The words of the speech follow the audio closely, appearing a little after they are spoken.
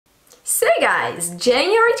So guys,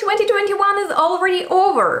 January 2021 is already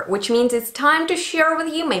over, which means it's time to share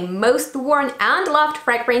with you my most worn and loved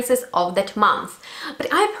fragrances of that month. But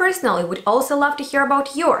I personally would also love to hear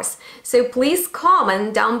about yours, so please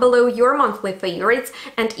comment down below your monthly favorites,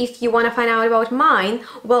 and if you want to find out about mine,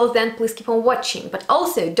 well then please keep on watching. But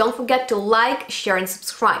also don't forget to like, share and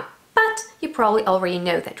subscribe. But you probably already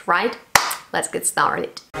know that, right? Let's get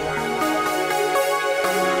started.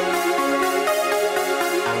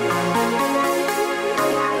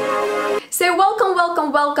 So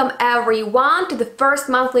welcome everyone to the first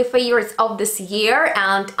monthly favorites of this year,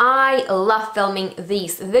 and I love filming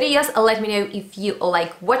these videos. Let me know if you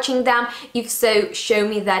like watching them. If so, show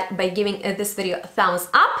me that by giving this video a thumbs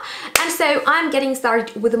up. And so I'm getting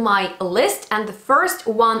started with my list, and the first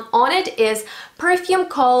one on it is perfume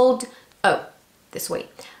called Doe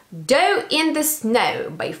in the Snow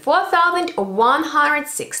by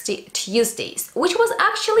 4160 Tuesdays, which was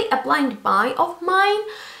actually a blind buy of mine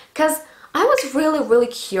because I was really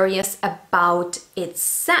curious about its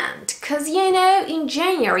scent, because you know, in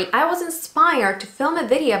January I was inspired to film a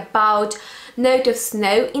video about note of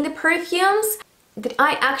snow in the perfumes that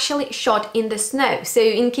I actually shot in the snow. So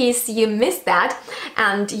in case you missed that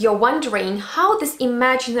and you're wondering how this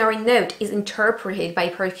imaginary note is interpreted by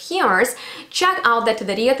perfumers, check out that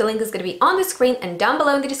video. The link is going to be on the screen and down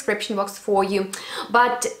below in the description box for you.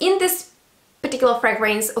 But in this particular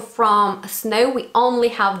fragrance from snow, we only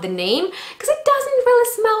have the name because it doesn't really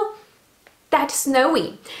smell that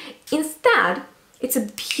snowy. Instead, it's a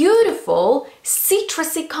beautiful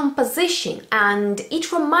citrusy composition, and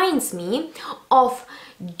it reminds me of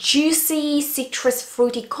juicy citrus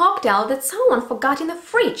fruity cocktail that someone forgot in the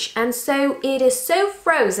fridge, and so it is so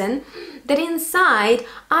frozen that inside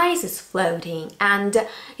ice is floating, and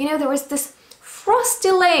you know, there is this frosty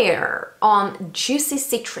layer on juicy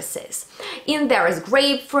citruses. In there is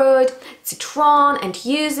grapefruit, citron and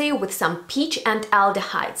yuzu with some peach and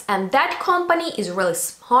aldehydes, and that company is really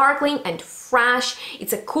sparkling and fresh.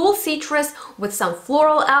 It's a cool citrus with some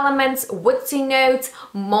floral elements, woodsy notes,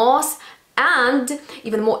 moss, and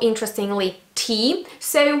even more interestingly, tea.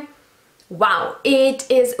 So wow, it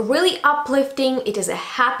is really uplifting. It is a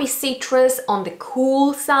happy citrus on the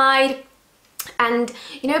cool side. And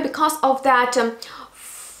you know, because of that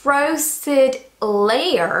frosted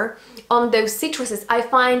layer on those citruses, I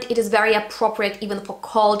find it is very appropriate even for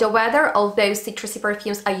colder weather, although citrusy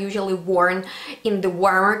perfumes are usually worn in the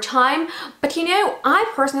warmer time. But you know, I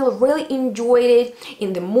personally really enjoyed it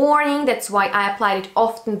in the morning. That's why I applied it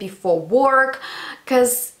often before work,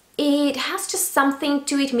 because it has just something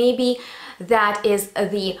to it, maybe that is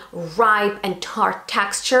the ripe and tart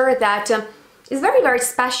texture that is very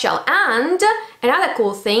special. And another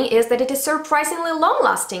cool thing is that it is surprisingly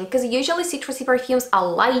long-lasting, because usually citrusy perfumes are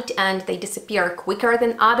light and they disappear quicker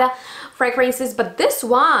than other fragrances, but this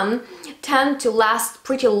one tend to last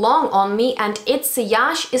pretty long on me, and its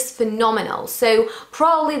sillage is phenomenal. So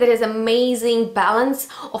probably there is amazing balance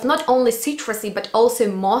of not only citrusy but also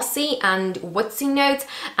mossy and woodsy notes,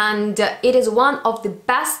 and it is one of the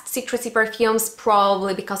best citrusy perfumes,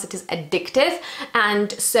 probably because it is addictive,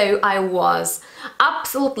 and so I was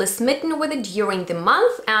absolutely smitten with it during the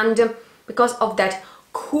month, and because of that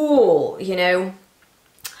cool, you know,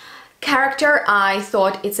 character, I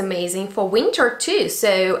thought it's amazing for winter too.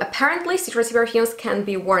 So apparently citrusy perfumes can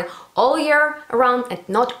be worn all year around and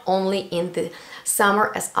not only in the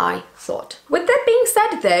summer as I thought. With that being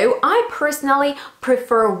said though, I personally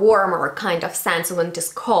prefer warmer kind of scents when it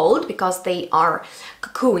is cold, because they are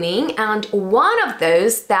cocooning, and one of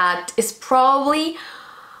those that is probably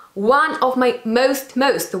one of my most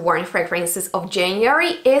worn fragrances of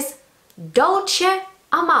January is Dolce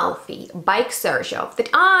AMALFI by Xerjoff, that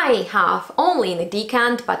I have only in a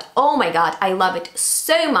decant, but oh my god, I love it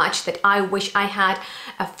so much that I wish I had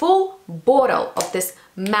a full bottle of this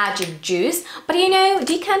magic juice. But you know,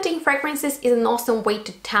 decanting fragrances is an awesome way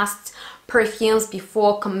to test perfumes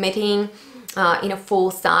before committing in a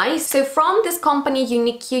full size. So from this company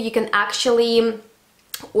UniQ, you can actually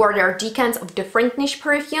order decants of different niche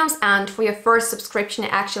perfumes, and for your first subscription I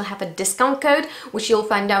actually have a discount code which you'll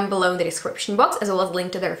find down below in the description box, as well as a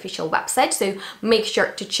link to their official website, so make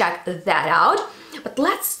sure to check that out. But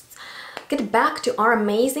let's get back to our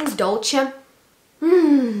amazing Dolce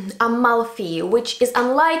AMALFI, which is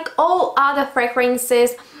unlike all other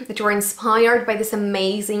fragrances that were inspired by this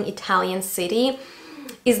amazing Italian city.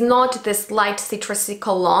 Is not this light citrusy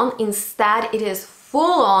cologne, instead it is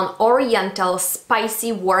full-on oriental,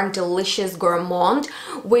 spicy, warm, delicious gourmand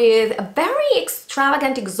with a very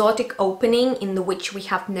extravagant, exotic opening in which we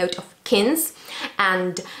have note of quince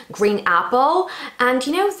and green apple, and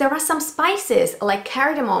you know, there are some spices like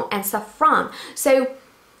cardamom and saffron. So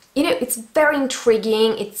you know, it's very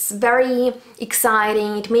intriguing, it's very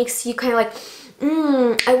exciting, it makes you kind of like,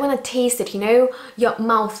 I want to taste it, you know, your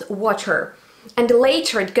mouth water. And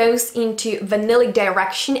later it goes into vanillic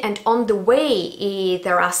direction, and on the way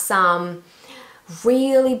there are some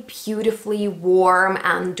really beautifully warm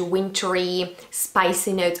and wintry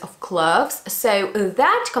spicy notes of cloves. So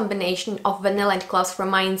that combination of vanilla and cloves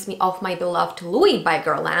reminds me of my beloved Louis by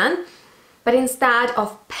Guerlain. But instead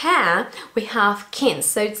of pear, we have quince.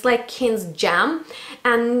 So it's like quince jam,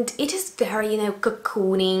 and it is very, you know,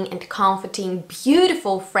 cocooning and comforting,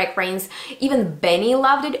 beautiful fragrance. Even Benny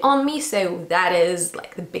loved it on me, so that is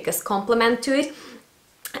like the biggest compliment to it.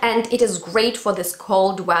 And it is great for this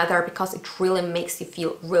cold weather because it really makes you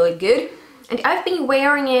feel really good. And I've been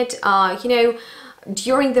wearing it, you know,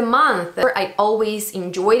 during the month. I always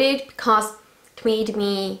enjoyed it because it made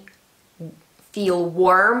me feel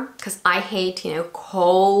warm, because I hate, you know,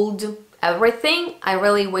 cold everything. I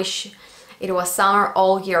really wish it was summer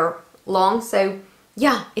all year long. So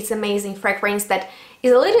yeah, it's amazing fragrance that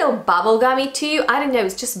is a little bubblegummy too. I don't know,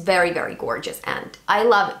 it's just very, very gorgeous and I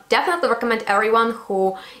love it. Definitely recommend everyone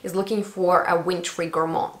who is looking for a wintry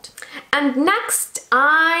gourmand. And next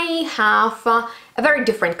I have a very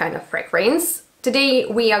different kind of fragrance. Today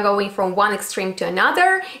we are going from one extreme to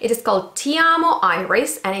another. It is called Ti Amo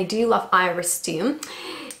Iris, and I do love iris too.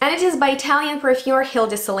 And it is by Italian perfumer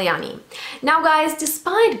Hilde Soliani. Now guys,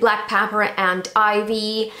 despite black pepper and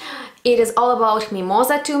ivy, it is all about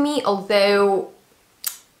mimosa to me, although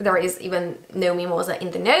there is even no mimosa in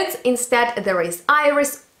the notes. Instead, there is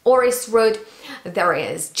iris, orris root, there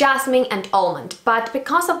is jasmine and almond. But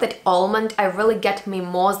because of that almond, I really get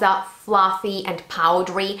mimosa, fluffy and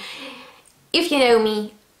powdery. If you know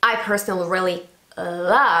me, I personally really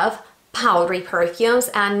love powdery perfumes,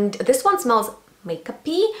 and this one smells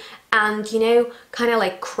makeup-y and, you know, kind of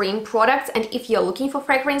like cream products. And if you're looking for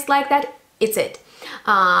fragrance like that, it's it.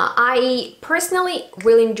 I personally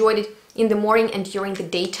really enjoyed it in the morning and during the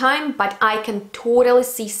daytime, but I can totally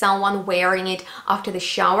see someone wearing it after the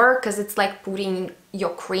shower because it's like putting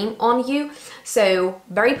your cream on you. So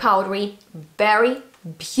very powdery, very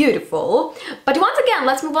beautiful. But once again,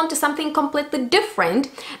 let's move on to something completely different,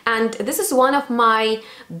 and this is one of my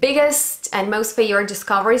biggest and most favorite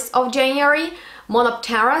discoveries of January,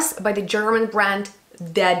 Monopteros by the German brand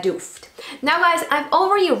Der Duft. Now guys, I've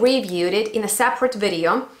already reviewed it in a separate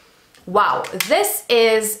video. Wow, this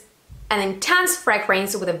is an intense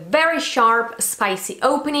fragrance with a very sharp, spicy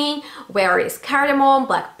opening, where is cardamom,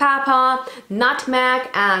 black pepper, nutmeg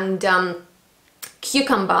and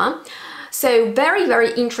cucumber. So very,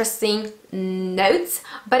 very interesting notes,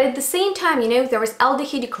 but at the same time, you know, there is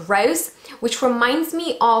aldehydic rose, which reminds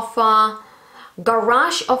me of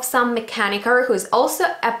Garage of some mechanicer who is also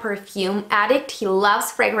a perfume addict. He loves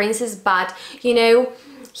fragrances, but you know,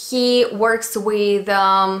 he works with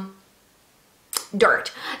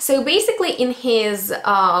dirt. So basically in his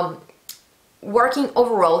working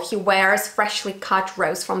overall, he wears freshly cut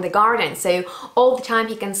rose from the garden, so all the time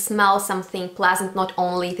he can smell something pleasant, not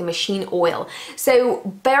only the machine oil. So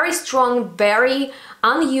very strong, very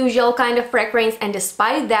unusual kind of fragrance, and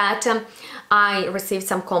despite that I received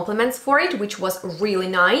some compliments for it, which was really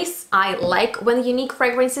nice. I like when unique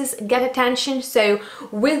fragrances get attention. So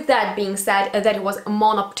with that being said, that was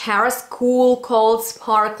Monopteros, cool, cold,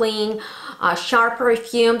 sparkling, sharp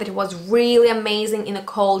perfume that was really amazing in a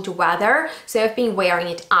cold weather. So I've been wearing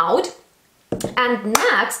it out. And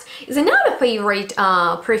next is another favorite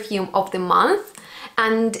perfume of the month,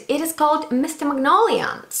 and it is called Mr.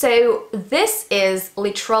 Magnolia. So this is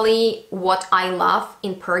literally what I love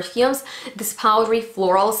in perfumes, this powdery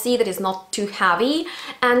floral sea that is not too heavy,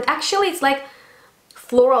 and actually it's like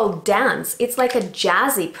floral dance. It's like a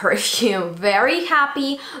jazzy perfume, very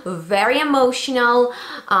happy, very emotional,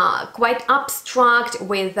 quite abstract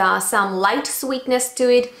with some light sweetness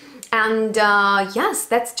to it. And yes,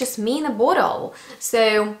 that's just me in a bottle.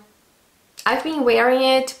 So I've been wearing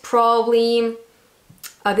it probably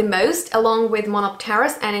the most, along with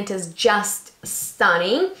Monopteros, and it is just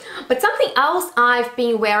stunning. But something else I've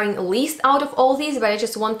been wearing least out of all these, but I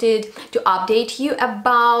just wanted to update you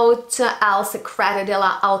about El Secreto de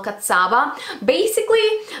la Alcazaba. Basically,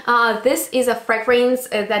 this is a fragrance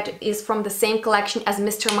that is from the same collection as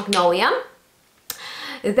Mr. Magnolia.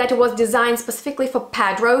 that was designed specifically for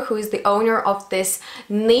Pedro, who is the owner of this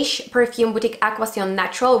niche perfume boutique Aquasion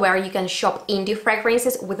Natural, where you can shop indie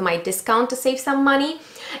fragrances with my discount to save some money.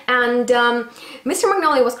 And Mr.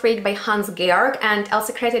 Magnolia was created by Hans Georg, and El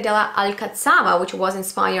Secreto de la Alcazaba, which was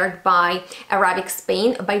inspired by Arabic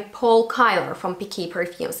Spain by Paul Kyler from PK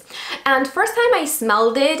Perfumes. And first time I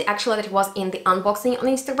smelled it, actually that was in the unboxing on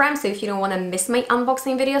Instagram, so if you don't want to miss my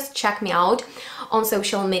unboxing videos, check me out on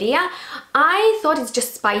social media. I thought it's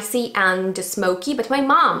just spicy and smoky, but my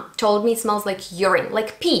mom told me it smells like urine,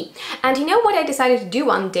 like pee. And you know what I decided to do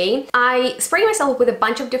one day? I sprayed myself with a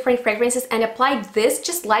bunch of different fragrances and applied this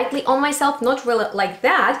just lightly on myself, not really like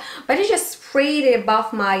that, but I just sprayed it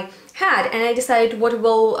above my head, and I decided what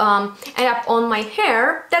will end up on my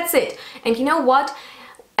hair. That's it. And you know what?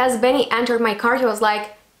 As Benny entered my car, he was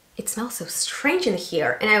like, "It smells so strange in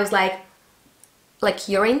here," and I was like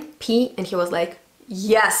urine, pee, and he was like,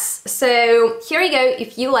 yes. So here you go.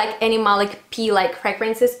 If you like animalic pea-like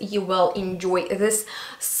fragrances, you will enjoy this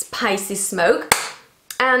spicy smoke.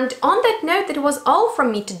 And on that note, that was all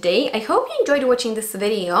from me today. I hope you enjoyed watching this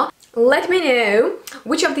video. Let me know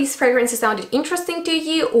which of these fragrances sounded interesting to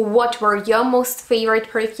you, what were your most favorite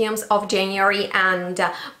perfumes of January, and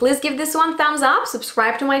please give this one thumbs up,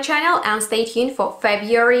 subscribe to my channel, and stay tuned for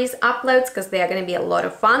February's uploads, because they are going to be a lot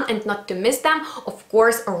of fun. And not to miss them, of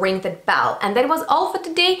course, ring that bell. And that was all for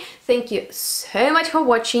today. Thank you so much for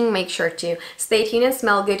watching. Make sure to stay tuned and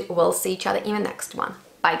smell good. We'll see each other in the next one.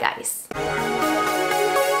 Bye, guys.